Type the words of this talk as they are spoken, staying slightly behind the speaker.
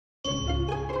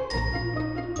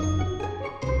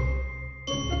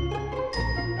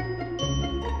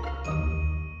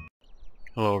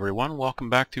Hello everyone, welcome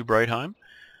back to Brightheim.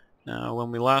 Now when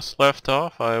we last left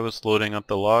off I was loading up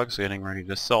the logs, getting ready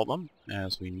to sell them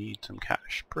as we need some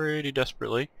cash pretty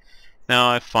desperately.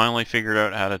 Now I finally figured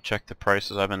out how to check the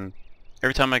prices.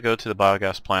 Every time I go to the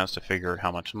biogas plants to figure out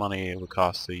how much money it would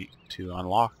cost to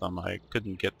unlock them, I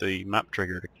couldn't get the map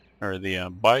trigger or the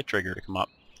buy trigger to come up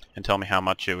and tell me how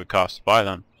much it would cost to buy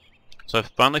them. So I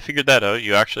finally figured that out.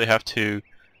 You actually have to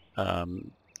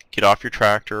get off your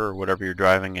tractor or whatever you're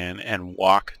driving in and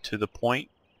walk to the point,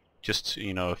 just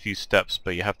a few steps,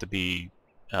 but you have to be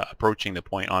approaching the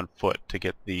point on foot to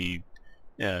get it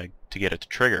to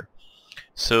trigger.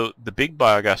 So the big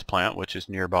biogas plant, which is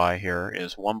nearby here,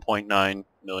 is $1.9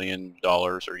 million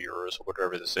or euros or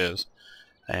whatever this is,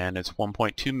 and it's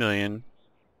 1.2 million.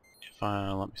 If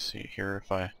let me see here, if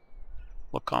I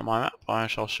look on my map, I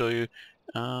shall show you.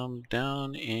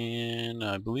 Down in,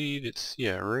 I believe it's,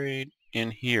 right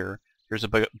in here, there's a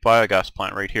biogas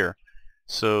plant right here.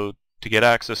 So to get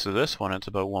access to this one, it's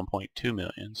about 1.2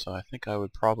 million. So I think I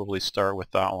would probably start with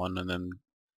that one, and then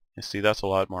you see that's a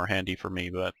lot more handy for me.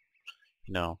 But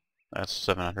that's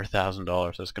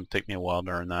 $700,000. That's going to take me a while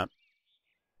to earn that.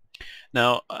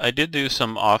 Now I did do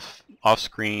some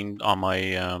off-screen on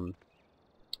my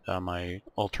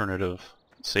alternative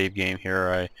save game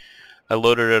here. I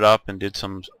loaded it up and did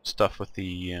some stuff with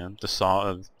the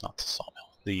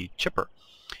chipper,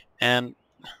 and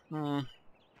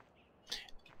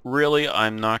really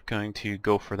I'm not going to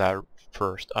go for that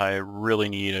first. I really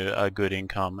need a good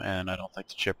income, and I don't think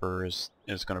the chipper is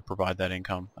going to provide that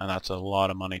income, and that's a lot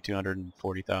of money,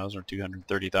 240,000 or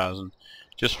 230,000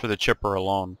 just for the chipper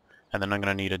alone, and then I'm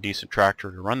going to need a decent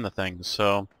tractor to run the thing.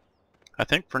 So I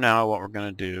think for now what we're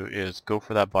going to do is go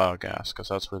for that biogas, because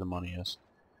that's where the money is.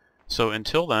 So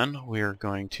until then, we are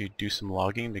going to do some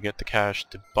logging to get the cash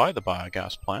to buy the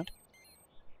biogas plant.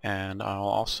 And I'll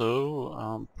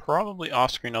also probably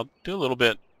off-screen, I'll do a little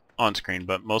bit on-screen,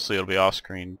 but mostly it'll be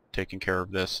off-screen, taking care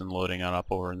of this and loading it up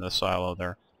over in the silo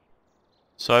there.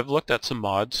 So I've looked at some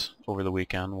mods over the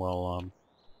weekend while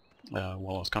I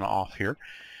was kind of off here.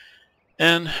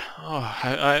 And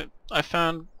I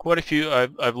found quite a few.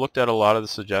 I've looked at a lot of the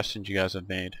suggestions you guys have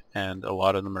made, and a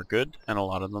lot of them are good, and a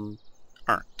lot of them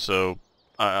aren't. So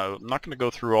I'm not going to go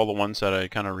through all the ones that I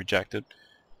kind of rejected.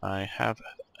 I have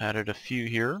added a few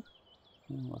here.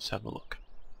 Let's have a look.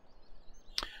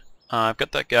 I've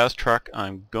got that gas truck.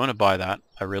 I'm going to buy that.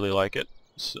 I really like it.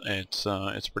 It's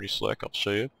pretty slick. I'll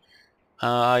show you.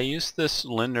 I used this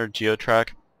Lindner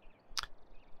GeoTrack.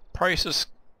 The price is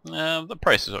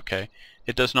okay.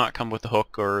 It does not come with the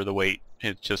hook or the weight.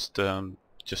 It's just the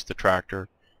tractor.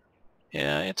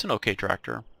 Yeah, it's an okay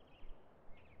tractor.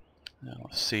 Now,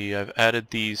 let's see, I've added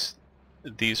these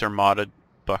are modded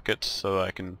buckets, so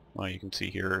you can see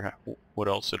here what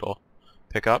else it'll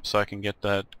pick up, so I can get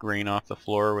that grain off the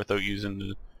floor without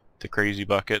using the crazy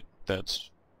bucket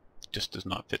that's just does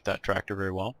not fit that tractor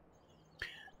very well.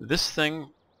 This thing,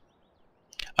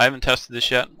 I haven't tested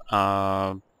this yet,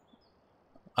 other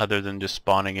than just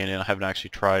spawning in it. I haven't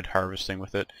actually tried harvesting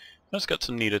with it. It's got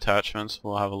some neat attachments.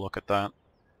 We'll have a look at that.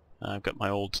 I've got my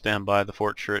old standby, the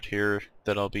Fort shirt here,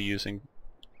 that I'll be using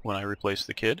when I replace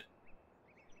the kid.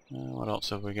 What else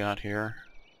have we got here?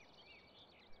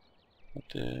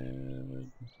 I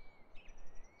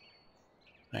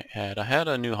had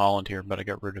a New Holland here, but I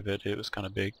got rid of it. It was kind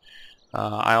of big.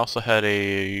 I also had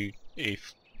I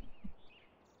was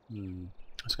going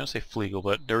to say Flegel,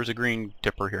 but there was a green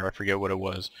tipper here. I forget what it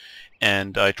was,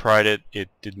 and I tried it. It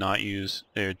did not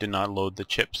load the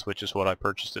chips, which is what I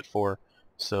purchased it for.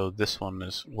 So this one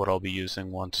is what I'll be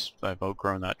using once I've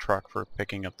outgrown that truck for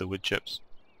picking up the wood chips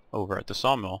over at the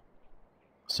sawmill.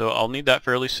 So I'll need that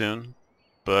fairly soon,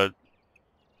 but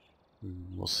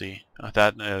we'll see.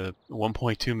 That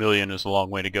 1.2 million is a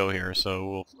long way to go here, so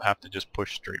we'll have to just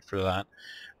push straight for that.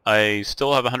 I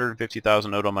still have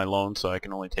 150,000 out on my loan, so I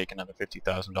can only take another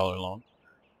 $50,000 loan.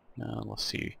 Let's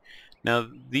see. Now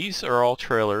these are all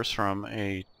trailers from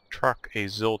a truck, a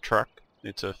Zill truck.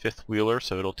 It's a fifth wheeler,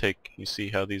 so it'll take, you see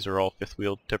how these are all fifth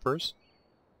wheel tippers.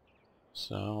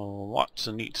 So lots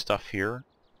of neat stuff here.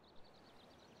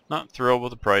 Not thrilled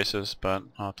with the prices, but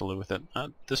I'll have to live with it.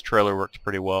 This trailer works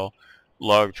pretty well.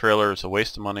 Log trailer is a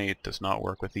waste of money. It does not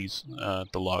work with these the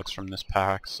logs from this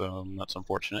pack, so that's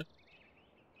unfortunate.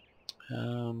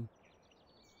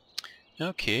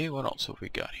 Okay, what else have we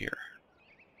got here?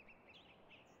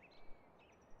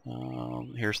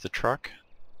 Here's the truck.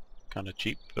 Kind of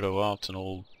cheap, but oh well, it's an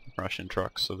old Russian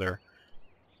truck, so they're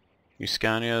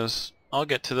Scanias. I'll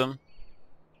get to them.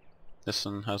 This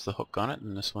one has the hook on it,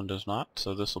 and this one does not,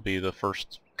 so this will be the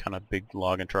first kind of big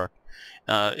logging truck.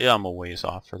 Yeah, I'm a ways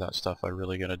off for that stuff. I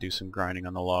really got to do some grinding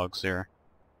on the logs there.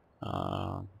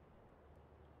 Okay,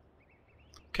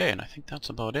 and I think that's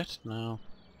about it. Now,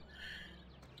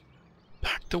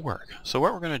 back to work. So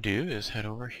what we're going to do is head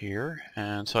over here,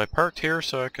 and so I parked here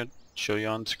so I could show you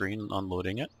on screen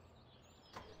unloading it.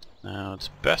 Now it's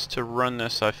best to run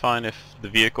this. I find if the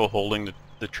vehicle holding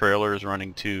the trailer is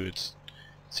running too, it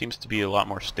seems to be a lot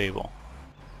more stable.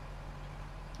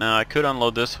 Now I could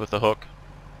unload this with a hook,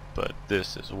 but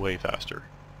this is way faster.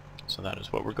 So that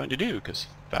is what we're going to do, because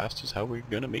fast is how we're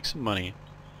going to make some money.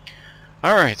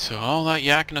 Alright, so all that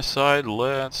yakking aside,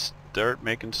 let's start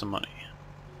making some money.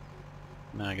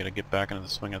 Now I gotta get back into the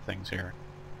swing of things here.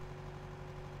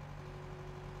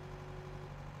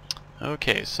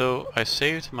 Okay, so I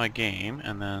saved my game,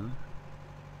 and then...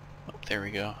 Oh, there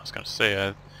we go. I was gonna say,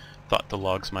 I thought the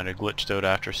logs might have glitched out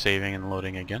after saving and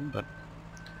loading again, but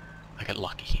I got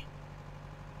lucky.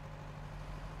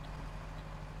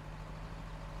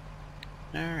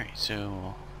 Alright,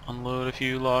 so unload a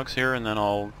few logs here, and then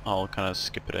I'll kind of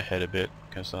skip it ahead a bit,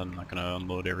 because I'm not gonna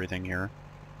unload everything here.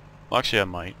 Well, actually I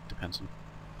might, depends on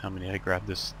how many I grab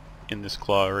this in this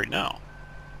claw right now.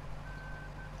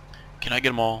 Can I get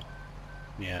them all?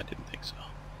 Yeah, I didn't think so.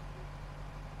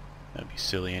 That'd be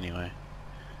silly anyway.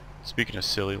 Speaking of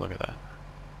silly, look at that.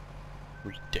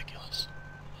 Ridiculous.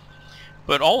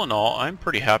 But all in all, I'm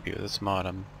pretty happy with this mod.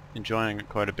 I'm enjoying it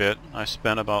quite a bit. I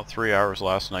spent about 3 hours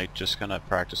last night just kind of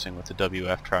practicing with the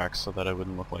WF tracks so that I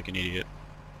wouldn't look like an idiot.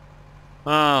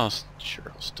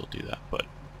 Sure, I'll still do that, but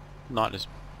not as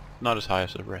high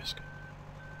as the risk.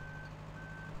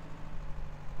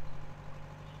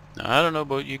 Now, I don't know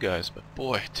about you guys, but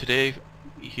boy, today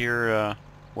here,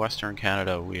 Western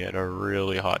Canada, we had a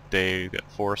really hot day. We got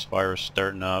forest fires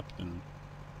starting up, and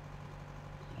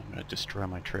I'm gonna destroy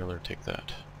my trailer. Take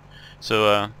that.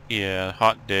 So, yeah,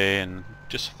 hot day, and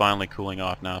just finally cooling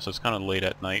off now. So it's kind of late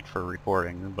at night for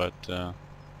recording, but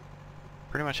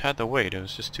pretty much had to wait. It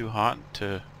was just too hot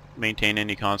to maintain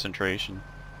any concentration.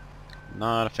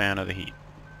 Not a fan of the heat.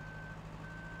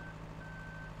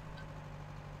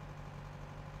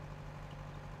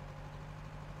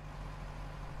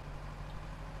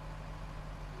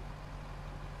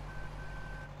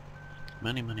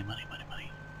 Money, money, money, money,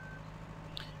 money.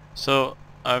 So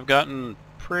I've gotten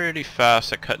pretty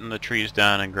fast at cutting the trees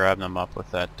down and grabbing them up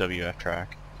with that WF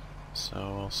track.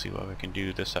 So we'll see what we can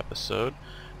do this episode.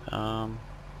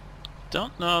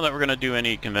 Don't know that we're going to do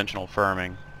any conventional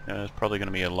farming. It's probably going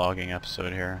to be a logging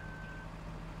episode here.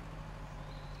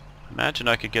 Imagine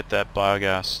I could get that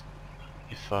biogas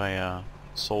if I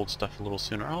sold stuff a little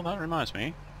sooner. Oh, that reminds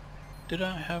me. Did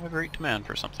I have a great demand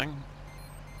for something?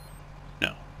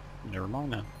 No. Never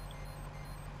mind then.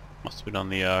 Must have been on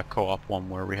the co-op one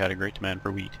where we had a great demand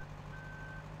for wheat.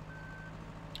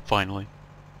 Finally.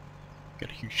 Got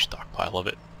a huge stockpile of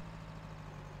it.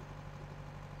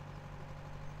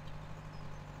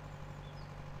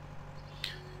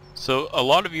 So a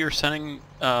lot of you are sending,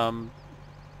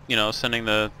 sending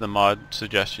the mod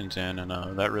suggestions in,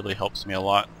 and that really helps me a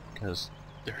lot because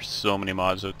there's so many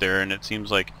mods out there, and it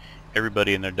seems like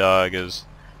everybody and their dog has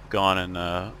gone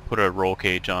and put a roll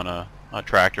cage on a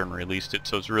tractor and released it.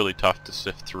 So it's really tough to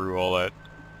sift through all that.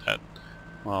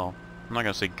 Well, I'm not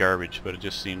gonna say garbage, but it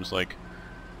just seems like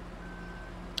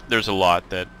there's a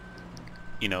lot that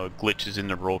glitches in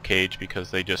the roll cage because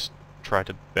they just try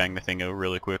to bang the thing out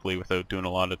really quickly without doing a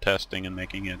lot of testing and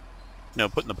making it,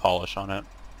 putting the polish on it.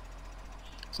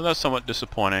 So that's somewhat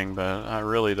disappointing, but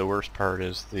really the worst part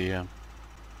is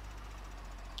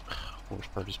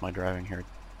my driving here.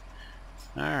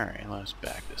 Alright, let's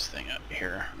back this thing up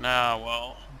here. Now,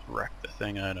 well, wreck the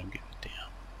thing, I don't give a damn.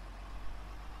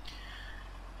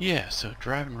 Yeah, so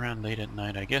driving around late at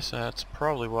night, I guess that's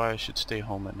probably why I should stay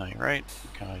home at night, right?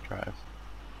 Can I drive?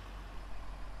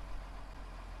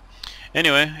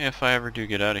 Anyway, if I ever do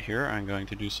get out of here, I'm going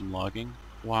to do some logging.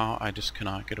 Wow, I just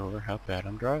cannot get over how bad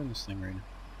I'm driving this thing right now.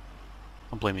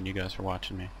 I'm blaming you guys for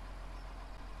watching me.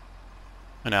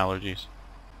 And allergies.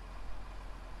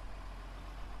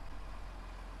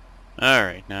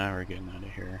 Alright, now we're getting out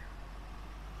of here.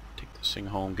 Take this thing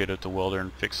home, get it to welder,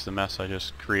 and fix the mess I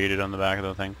just created on the back of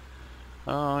the thing.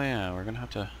 Oh yeah, we're gonna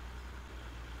have to...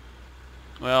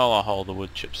 Well, I'll haul the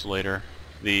wood chips later.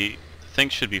 The thing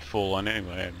should be full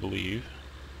anyway, I believe.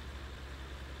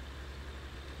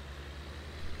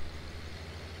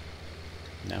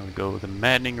 Now we go with a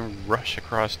maddening rush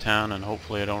across town, and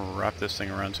hopefully I don't wrap this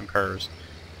thing around some cars.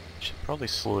 Should probably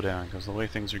slow down, because the way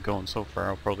things are going so far,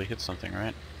 I'll probably hit something,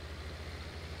 right?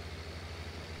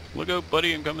 Look out,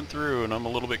 buddy, I'm coming through, and I'm a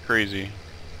little bit crazy.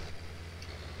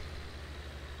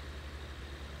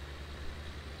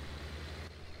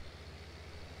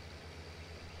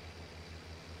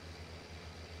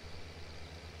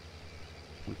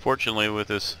 Fortunately, with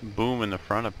this boom in the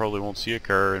front, I probably won't see a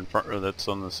car in front that's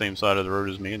on the same side of the road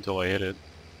as me until I hit it.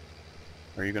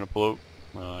 Are you going to pull out?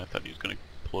 Well, I thought he was going to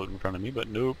pull out in front of me, but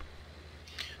nope.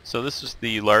 So this is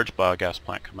the large biogas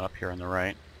plant coming up here on the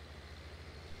right.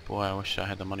 Boy, I wish I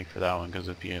had the money for that one because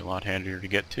it'd be a lot handier to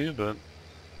get to, but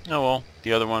oh well.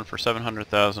 The other one for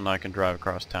 700,000, I can drive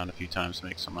across town a few times to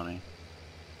make some money.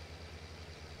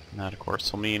 And that, of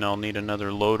course, will mean I'll need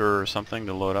another loader or something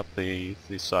to load up the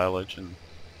silage and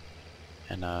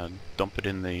dump it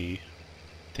in the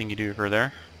thingy-do for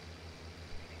there.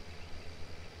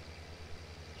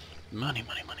 Money,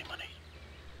 money, money, money.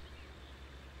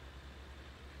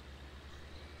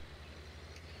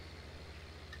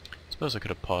 Suppose I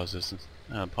could have paused this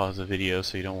and paused the video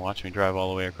so you don't watch me drive all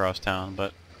the way across town,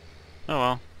 but oh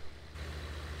well.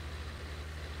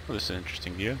 Well, this is an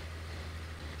interesting view.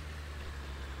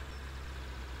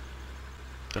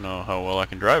 Don't know how well I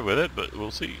can drive with it, but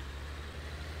we'll see.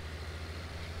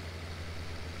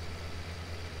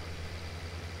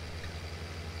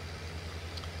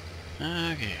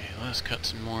 Okay, let's cut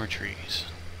some more trees.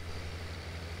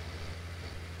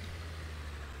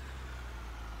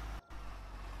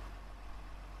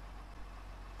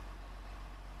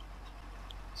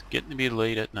 It's getting to be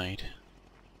late at night.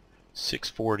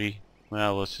 6:40.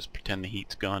 Well, let's just pretend the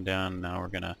heat's gone down and now we're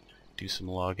gonna do some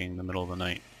logging in the middle of the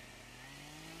night.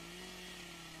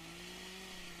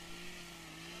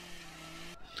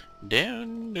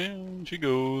 Down, down she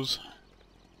goes.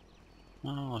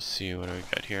 Well, let's see what do we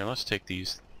got here. Let's take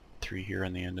these 3 here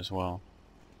in the end as well.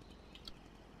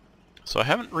 So I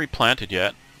haven't replanted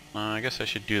yet. I guess I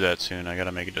should do that soon. I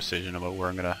gotta make a decision about where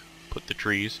I'm gonna put the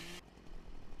trees.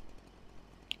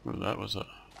 Ooh, that was a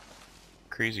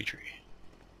crazy tree.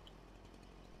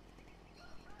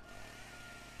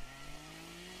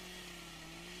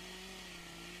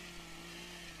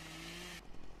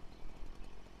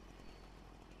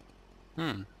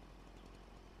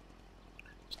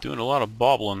 It's doing a lot of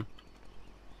bobbling.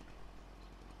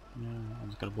 Yeah,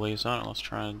 one's gonna blaze on it. Let's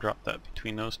try and drop that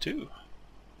between those two.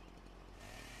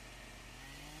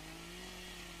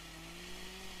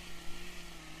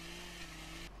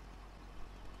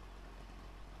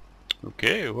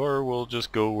 Okay, or we'll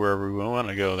just go wherever we want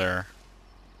to go there.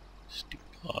 Stupid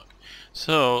log.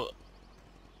 So,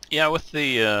 yeah, with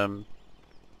the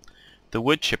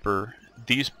wood chipper,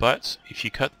 these butts, if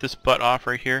you cut this butt off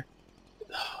right here,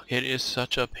 it is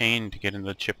such a pain to get in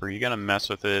the chipper. You gotta mess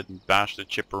with it and bash the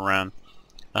chipper around.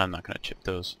 I'm not gonna chip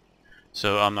those,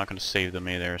 so I'm not gonna save them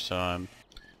either. So I'm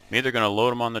either gonna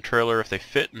load them on the trailer if they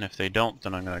fit, and if they don't,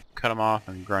 then I'm gonna cut them off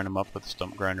and grind them up with a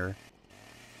stump grinder.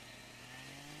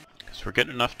 Because we're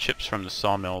getting enough chips from the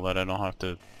sawmill that I don't have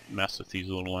to mess with these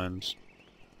little ends.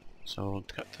 So we'll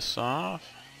cut this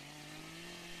off.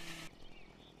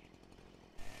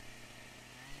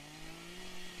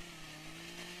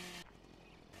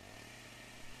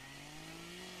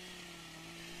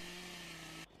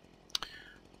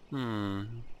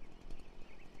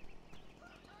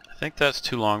 I think that's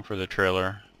too long for the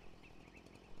trailer.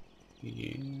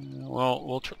 Yeah,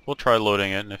 well, we'll try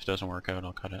loading it, and if it doesn't work out,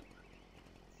 I'll cut it.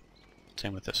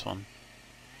 Same with this one.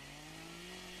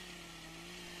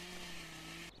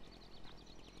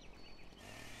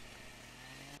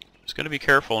 Just gotta be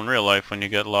careful in real life when you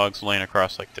get logs laying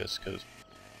across like this, because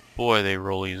boy, they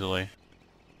roll easily.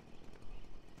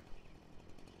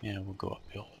 Yeah, we'll go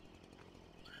uphill.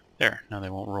 There, now they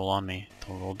won't roll on me.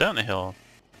 They'll roll down the hill.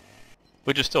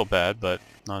 Which is still bad, but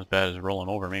not as bad as rolling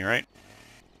over me, right?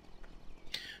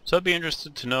 So I'd be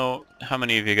interested to know how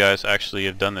many of you guys actually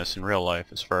have done this in real life,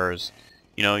 as far as,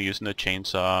 you know, using the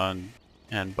chainsaw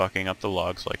and bucking up the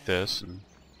logs like this. And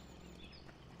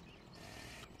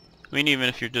I mean, even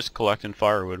if you're just collecting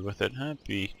firewood with it, it'd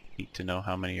be neat to know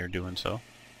how many are doing so.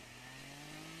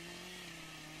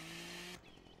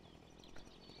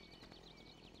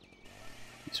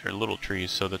 These are little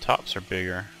trees, so the tops are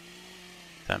bigger,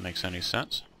 if that makes any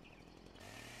sense.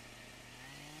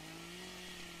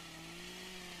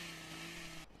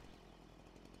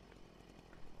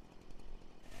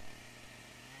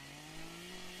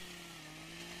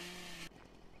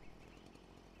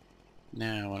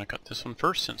 Now I want to cut this one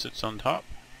first since it's on top.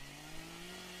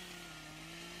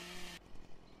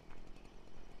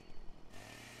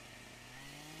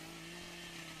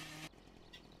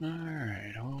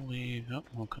 Alright, I'll leave. Oh,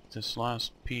 we'll cut this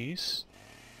last piece.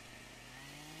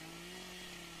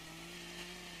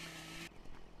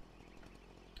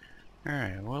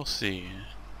 Alright, we'll see.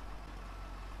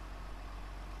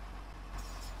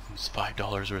 It's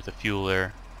 $5 worth of fuel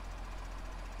there.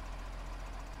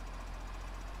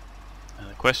 And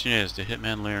the question is, did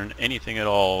Hitman learn anything at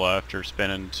all after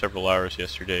spending several hours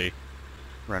yesterday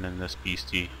running this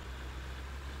beastie.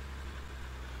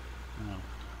 Oh,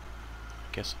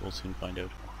 I guess we'll soon find out,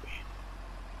 won't we?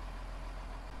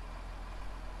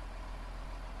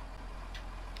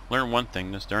 Learn one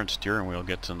thing: this darn steering wheel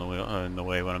gets in the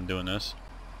way when I'm doing this.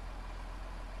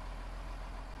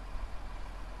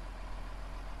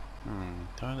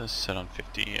 Throw this set on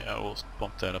 50. Yeah, we'll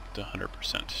bump that up to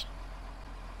 100%.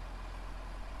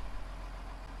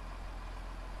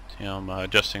 See, I'm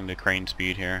adjusting the crane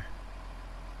speed here.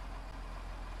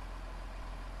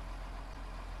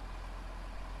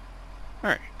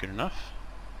 Alright, good enough.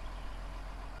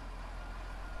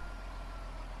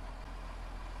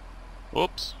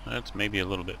 Whoops, that's maybe a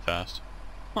little bit fast.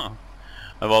 Huh.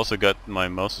 I've also got my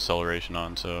mouse acceleration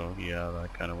on, so yeah,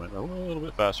 that kind of went a little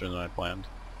bit faster than I planned.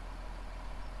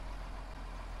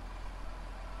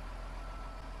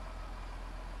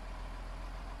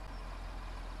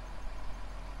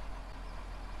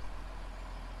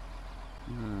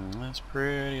 That's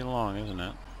pretty long, isn't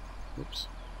it? Oops.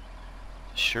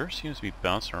 It sure seems to be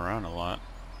bouncing around a lot.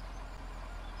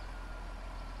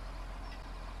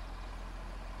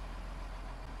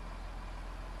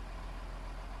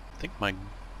 I think my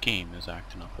game is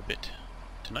acting up a bit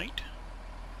tonight.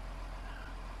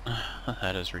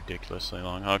 That is ridiculously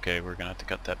long. Okay, we're gonna have to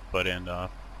cut that butt end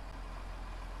off.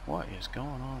 What is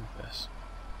going on with this?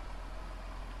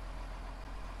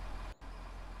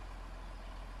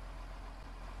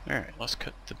 Alright, let's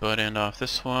cut the butt end off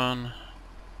this one.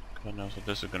 God knows what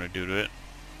this is going to do to it.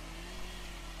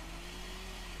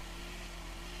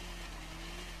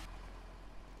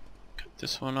 Cut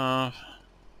this one off.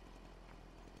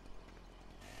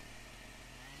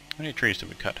 How many trees did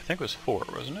we cut? I think it was 4,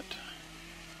 wasn't it?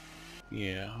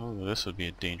 Yeah, oh, this would be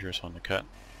a dangerous one to cut.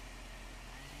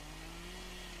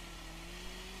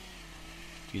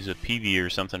 Use a PV or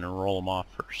something and roll them off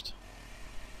first.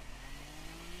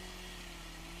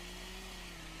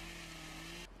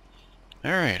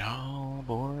 Alright, all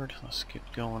aboard. Let's get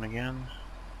going again.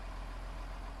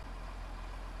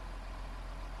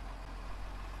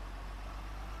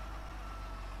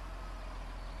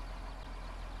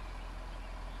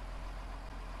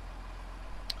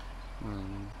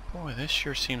 Boy, this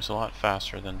sure seems a lot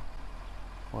faster than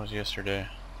it was yesterday.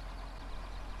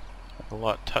 A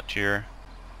lot touchier.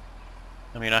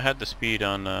 I mean, I had the speed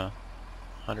on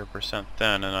 100%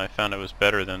 then, and I found it was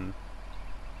better than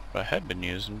what I had been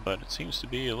using, but it seems to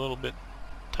be a little bit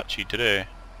touchy today.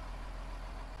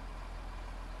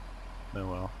 Oh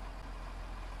well.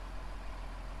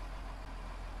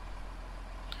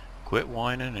 Quit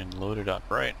whining and load it up,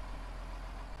 right?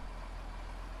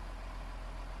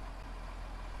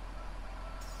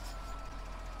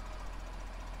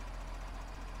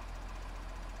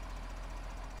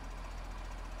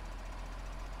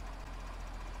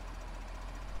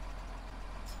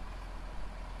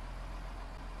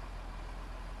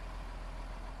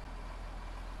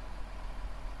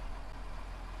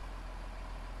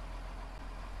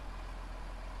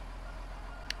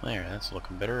 There, that's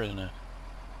looking better, isn't it?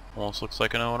 Almost looks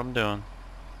like I know what I'm doing.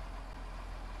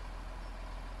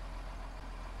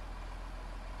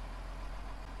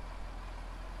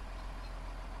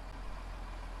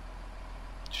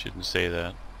 Shouldn't say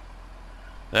that.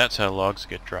 That's how logs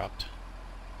get dropped.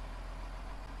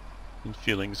 And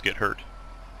feelings get hurt.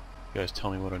 You guys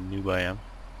tell me what a noob I am.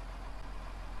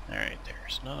 Alright,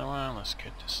 there's another one. Let's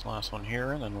get this last one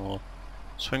here, and then we'll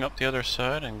swing up the other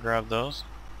side and grab those.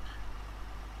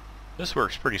 This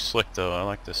works pretty slick though. I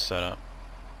like this setup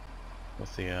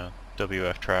with the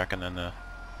WF track and then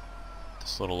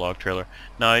this little log trailer.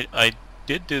 Now I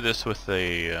did do this with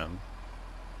a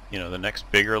you know, the next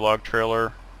bigger log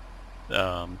trailer.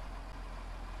 Not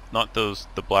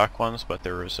the black ones, but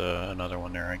there was another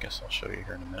one there. I guess I'll show you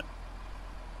here in a minute.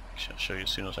 Actually, I'll show you as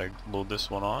soon as I load this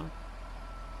one on.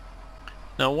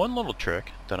 Now, one little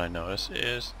trick that I noticed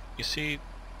is, you see,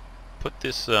 put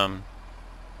this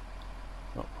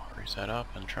raise that up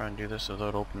and try and do this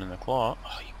without opening the claw.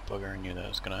 Oh, you bugger, I knew that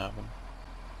was going to happen.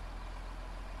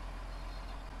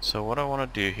 So what I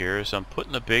want to do here is I'm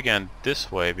putting the big end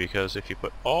this way, because if you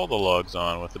put all the logs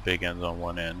on with the big ends on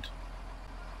one end,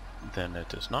 then it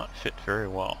does not fit very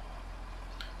well.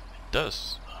 It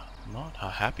does not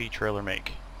a happy trailer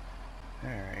make.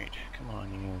 Alright, come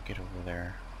on, you get over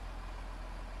there.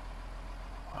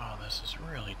 Wow, this is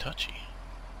really touchy.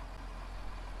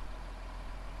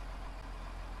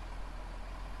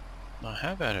 I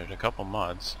have added a couple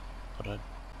mods, but I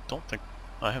don't think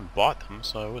I haven't bought them,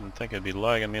 so I wouldn't think it'd be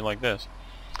lagging me like this.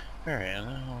 Alright, and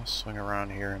then I'll swing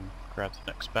around here and grab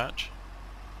the next batch.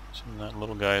 So that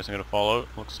little guy isn't going to fall out.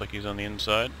 Looks like he's on the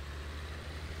inside.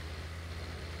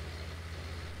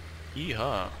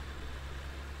 Yeehaw!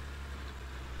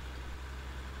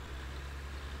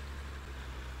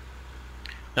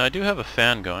 Now I do have a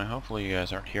fan going. Hopefully you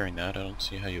guys aren't hearing that. I don't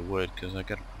see how you would, because I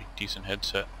got a pretty decent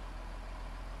headset.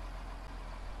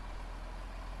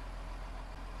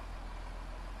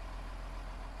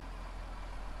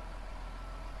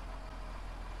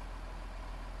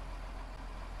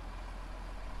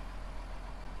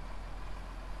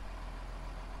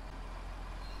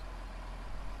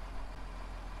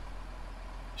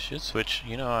 Should switch.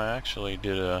 You know, I actually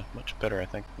did much better, I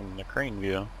think, in the crane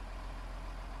view.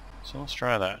 So let's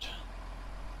try that.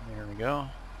 There we go.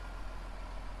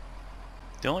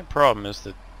 The only problem is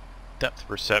the depth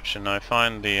perception. I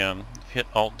find the if you hit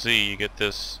Alt-Z, you get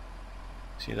this.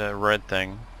 See that red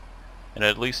thing? And it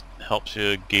at least helps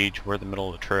you gauge where the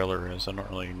middle of the trailer is. I don't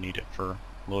really need it for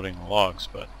loading the logs,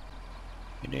 but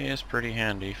it is pretty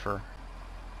handy for.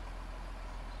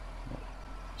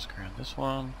 Let's grab this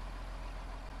one.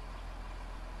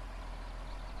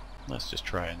 Let's just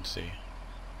try it and see.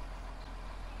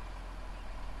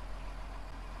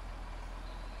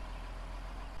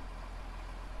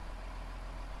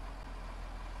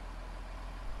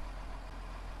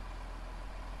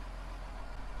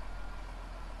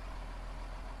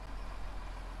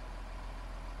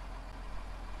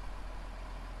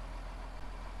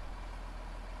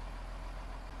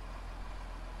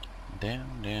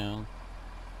 Down.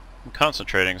 I'm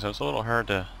concentrating, so it's a little hard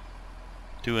to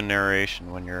do a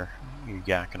narration when you're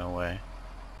yakking away.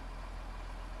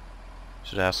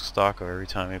 Should ask Stocko every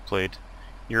time he played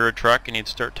Euro Truck and he'd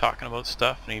start talking about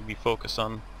stuff and he'd be focused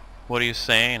on what he was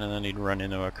saying, and then he'd run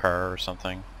into a car or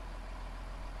something.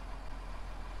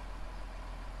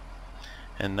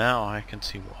 And now I can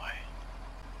see why.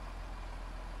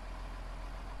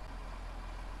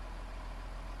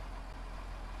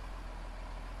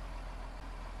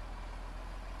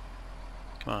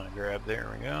 Come on, grab, there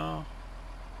we go.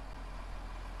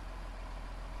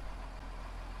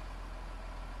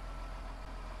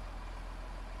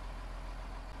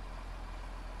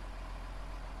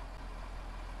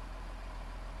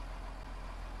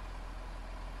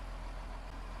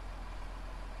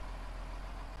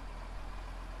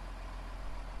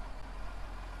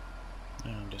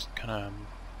 And just kind of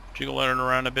jiggle it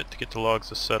around a bit to get the logs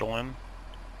to settle in.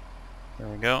 There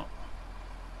we go.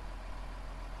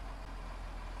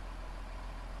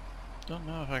 Don't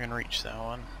know if I can reach that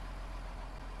one.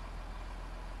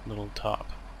 Little top.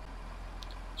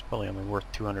 It's probably only worth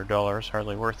 $200,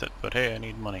 hardly worth it, but hey, I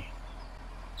need money.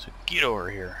 So get over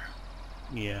here.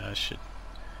 Yeah, I should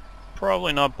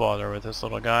probably not bother with this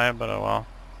little guy, but oh well.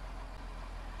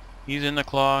 He's in the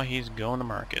claw, he's going to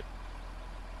market.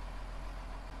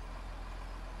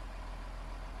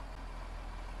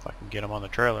 If I can get him on the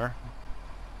trailer.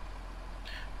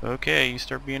 Okay, you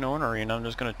start being ornery and I'm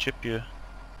just gonna chip you.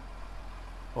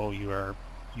 Oh, you are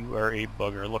a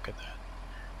bugger. Look at that.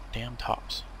 Damn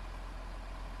tops.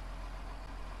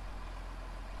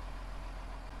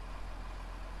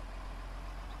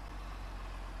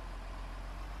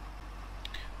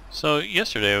 So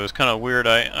yesterday it was kind of weird.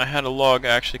 I had a log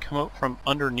actually come out from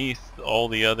underneath all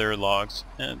the other logs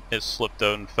and it slipped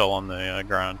out and fell on the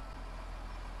ground.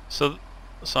 So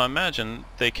I imagine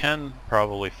they can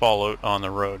probably fall out on the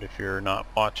road if you're not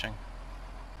watching.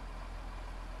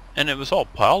 And it was all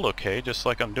piled okay, just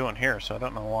like I'm doing here, so I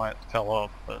don't know why it fell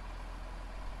out, but...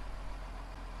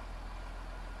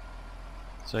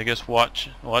 So I guess watch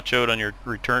out on your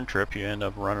return trip. You end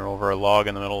up running over a log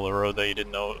in the middle of the road that you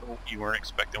didn't know, you weren't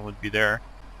expecting would be there.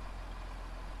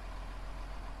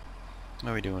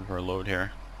 What are we doing for a load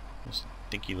here? This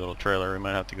dinky little trailer. We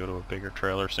might have to go to a bigger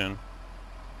trailer soon.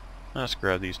 Let's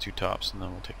grab these two tops and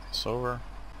then we'll take this over.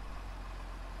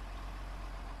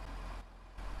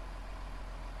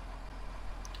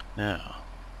 Now,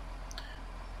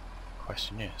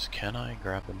 question is, can I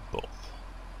grab them both?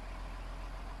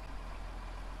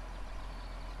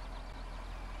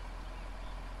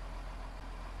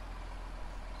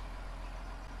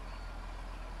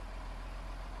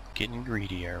 Getting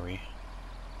greedy, are we?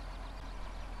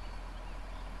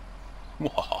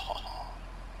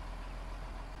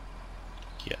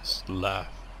 Yes,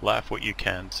 laugh. Laugh what you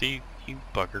can. See, you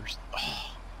buggers.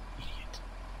 Oh, idiot.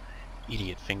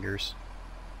 Idiot fingers.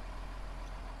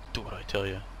 Do what I tell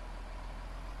you.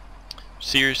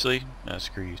 Seriously? Nah,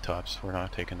 screw you tops. We're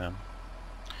not taking them.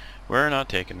 We're not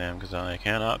taking them because I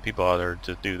cannot be bothered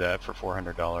to do that for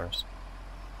 $400.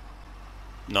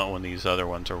 Not when these other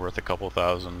ones are worth a couple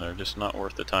thousand. They're just not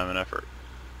worth the time and effort.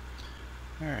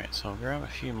 Alright, so I'll grab a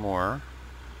few more.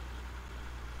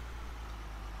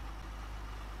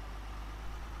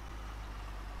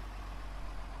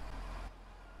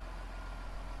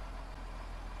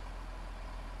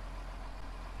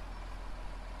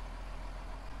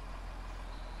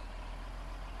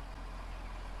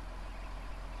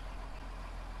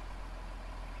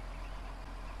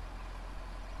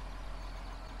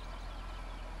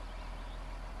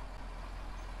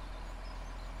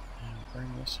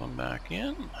 this one back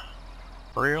in.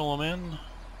 Reel them in.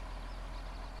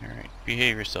 Alright,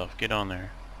 behave yourself. Get on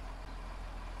there.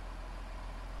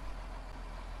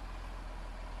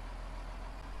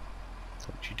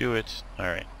 Don't you do it.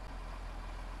 Alright.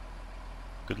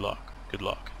 Good luck. Good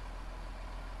luck.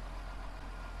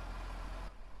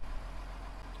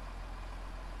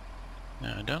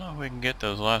 Now, I don't know if we can get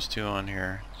those last two on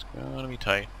here. It's going to be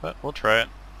tight, but we'll try it.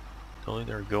 They'll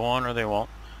either go on or they won't.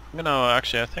 I'm going to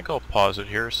actually, I think I'll pause it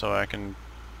here so I can,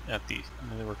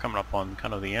 we're coming up on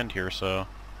kind of the end here, so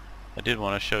I did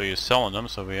want to show you selling them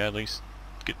so we at least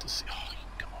get to see. Oh,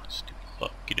 come on, stupid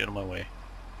luck. Get out of my way.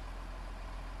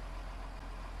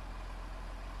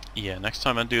 Yeah, next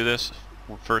time I do this,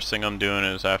 first thing I'm doing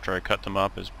is after I cut them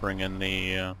up is bring in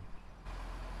the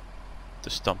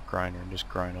stump grinder and just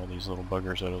grind all these little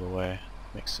buggers out of the way.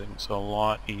 Makes things a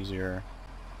lot easier.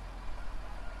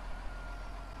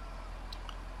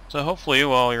 So hopefully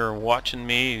while you're watching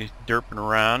me derping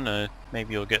around,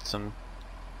 maybe you'll get some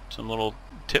little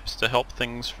tips to help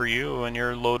things for you when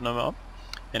you're loading them up.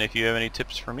 And if you have any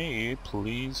tips for me,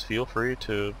 please feel free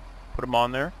to put them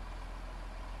on there.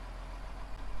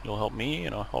 It'll help me, and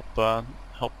it'll help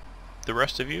the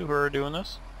rest of you who are doing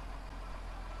this.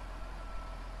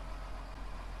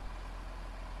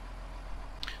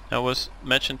 Now, it was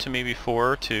mentioned to me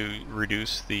before to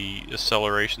reduce the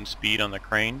acceleration speed on the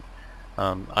crane.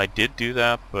 I did do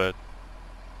that, but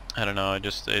I don't know,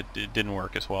 it didn't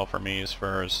work as well for me as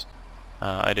far as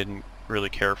I didn't really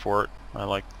care for it. I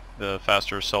like the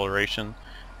faster acceleration,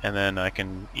 and then I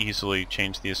can easily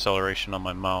change the acceleration on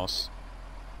my mouse,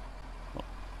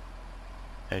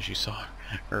 as you saw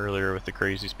earlier with the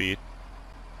crazy speed.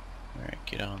 Alright,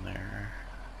 get on there.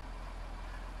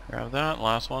 Grab that,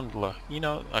 last one. Look, you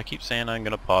know, I keep saying I'm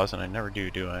gonna pause and I never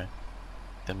do I?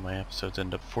 Then my episodes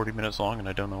end up 40 minutes long and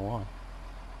I don't know why.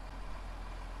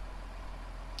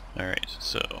 Alright,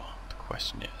 so the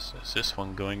question is this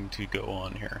one going to go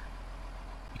on here?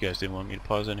 You guys didn't want me to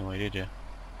pause anyway, did you?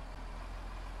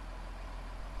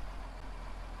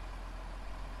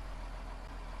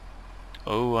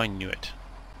 Oh, I knew it.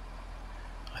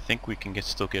 I think we can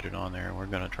still get it on there. We're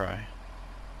gonna try.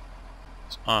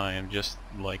 I am just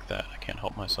like that. I can't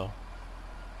help myself.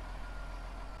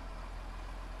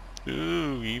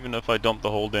 Ooh, even if I dump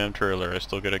the whole damn trailer, I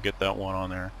still gotta get that one on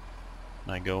there.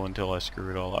 And I go until I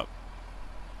screw it all up.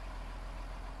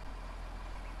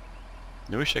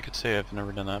 I wish I could say I've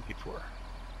never done that before.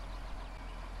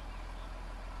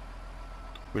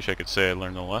 Wish I could say I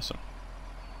learned the lesson.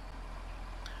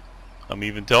 I'm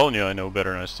even telling you I know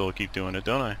better and I still keep doing it,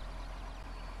 don't I?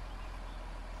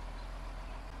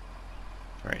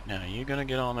 Right now, you gonna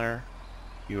get on there?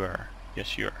 You are.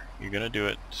 Yes, you are. You're gonna do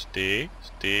it. Stay.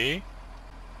 Stay.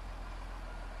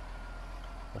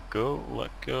 Let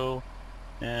go,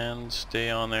 and stay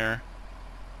on there.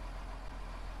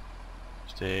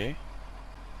 Stay.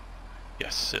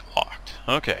 Yes, it locked.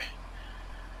 Okay.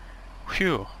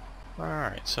 Phew.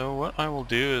 Alright, so what I will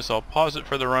do is I'll pause it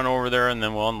for the run over there and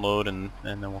then we'll unload and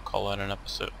then we'll call that an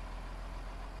episode.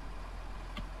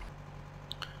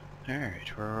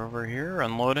 Alright, we're over here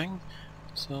unloading.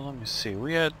 So let me see,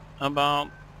 we had about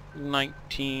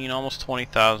 19, almost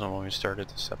 20,000 when we started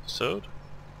this episode.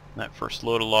 And that first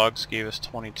load of logs gave us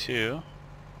 22.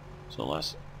 So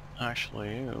let's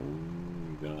actually,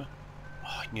 oh,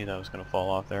 I knew that was gonna fall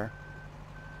off there.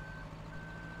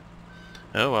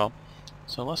 Oh well.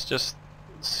 So let's just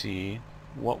see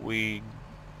what we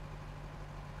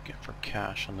get for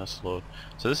cash on this load.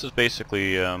 So this is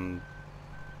basically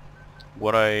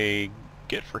what I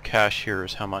get for cash here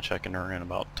is how much I can earn in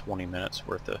about 20 minutes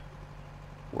worth of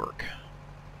work.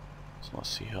 So let's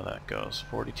see how that goes.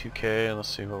 42k, let's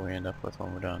see what we end up with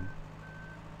when we're done.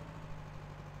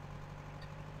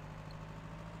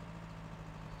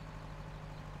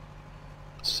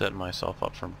 Setting myself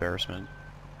up for embarrassment.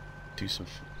 Do some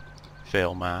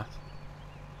fail math.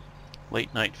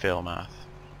 Late night fail math.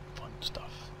 Fun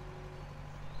stuff.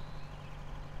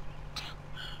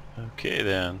 Okay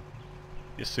then.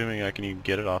 Assuming I can even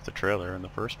get it off the trailer in the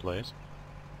first place.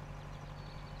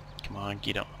 Come on,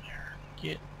 get on there.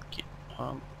 Get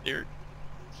on there.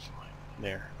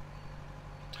 There.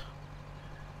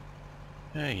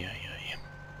 Yeah.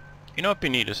 You know what'd be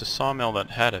neat is a sawmill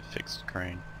that had a fixed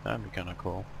crane. That'd be kinda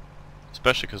cool.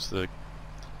 Especially because the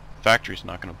factory's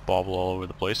not going to bobble all over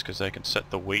the place because they can set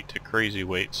the weight to crazy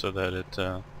weight so that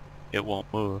it won't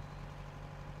move.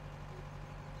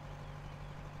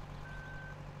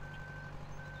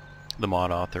 The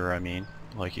mod author, I mean,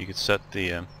 like you could set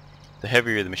the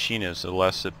heavier the machine is, the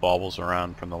less it bobbles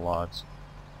around from the logs.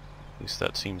 At least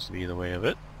that seems to be the way of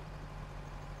it.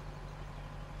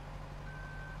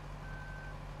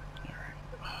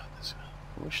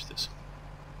 I wish this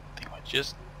thing would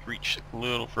just reach a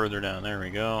little further down. There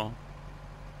we go.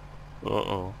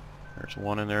 Uh-oh. There's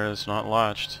one in there that's not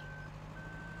latched.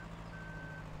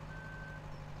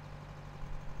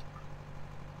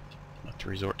 I'll have to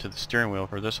resort to the steering wheel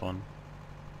for this one.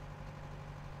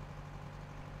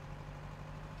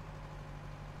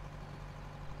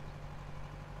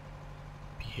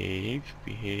 Behave,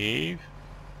 behave.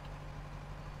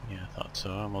 Yeah, I thought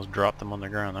so. I almost dropped them on the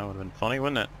ground. That would have been funny,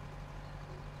 wouldn't it?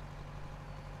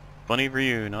 Funny for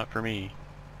you, not for me.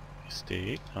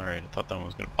 State. Alright, I thought that one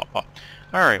was going to pop off.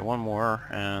 Alright, one more,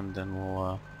 and then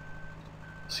we'll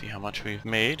see how much we've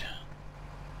made.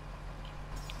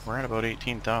 We're at about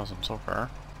 18,000 so far.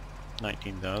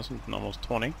 19,000, and almost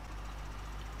 20.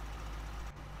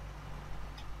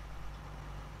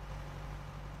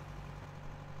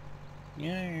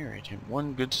 Yeah, right.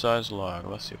 One good sized log.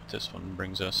 Let's see what this one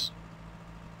brings us.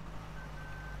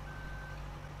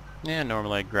 Yeah,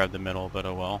 normally I grab the middle, but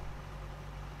oh well.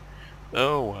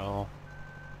 Oh well.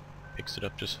 Picks it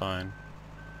up just fine.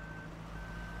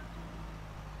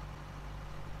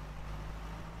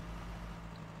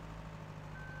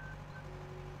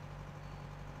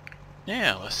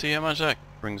 Yeah, let's see how much that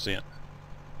brings in.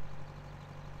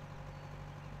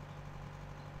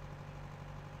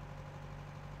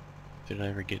 If it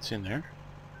ever gets in there.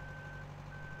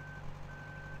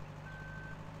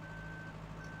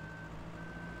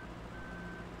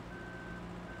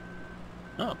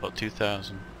 Oh, about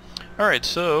 2,000. Alright,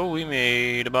 so we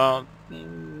made about,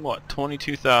 what,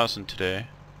 22,000 today.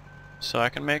 So I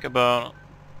can make about,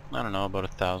 I don't know,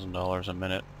 about $1,000 a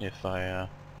minute if I,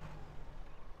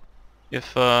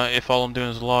 if all I'm doing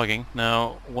is logging.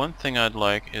 Now, one thing I'd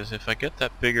like is if I get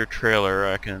that bigger trailer,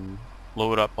 I can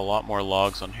load up a lot more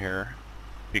logs on here,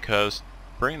 because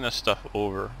bringing this stuff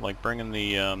over, like bringing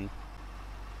the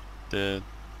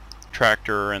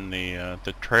tractor and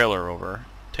the trailer over,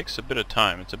 takes a bit of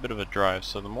time. It's a bit of a drive,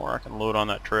 so the more I can load on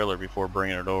that trailer before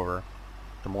bringing it over,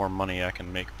 the more money I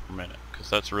can make per minute, because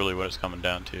that's really what it's coming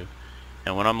down to.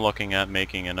 And when I'm looking at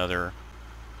making another,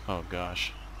 oh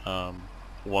gosh,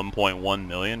 1.1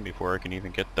 million before I can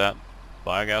even get that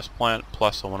biogas plant,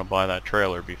 plus I want to buy that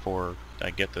trailer before I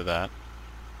get to that.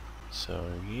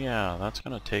 So yeah, that's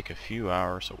going to take a few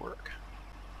hours of work.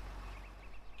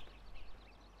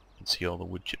 You can see all the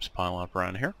wood chips piling up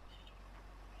around here.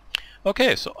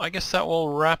 Okay, so I guess that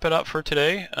will wrap it up for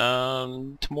today.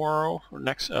 Tomorrow, or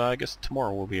next, I guess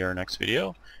tomorrow will be our next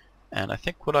video. And I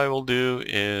think what I will do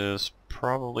is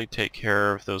probably take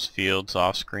care of those fields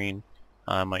off screen.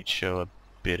 I might show a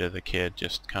bit of the kid,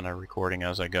 just kind of recording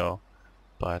as I go.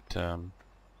 But I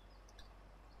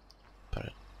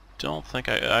don't think,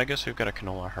 I guess we've got a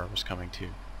canola harvest coming too.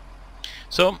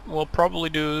 So we'll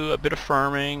probably do a bit of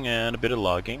farming and a bit of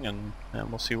logging, and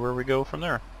we'll see where we go from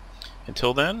there.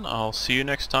 Until then, I'll see you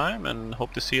next time, and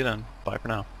hope to see you then. Bye for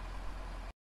now.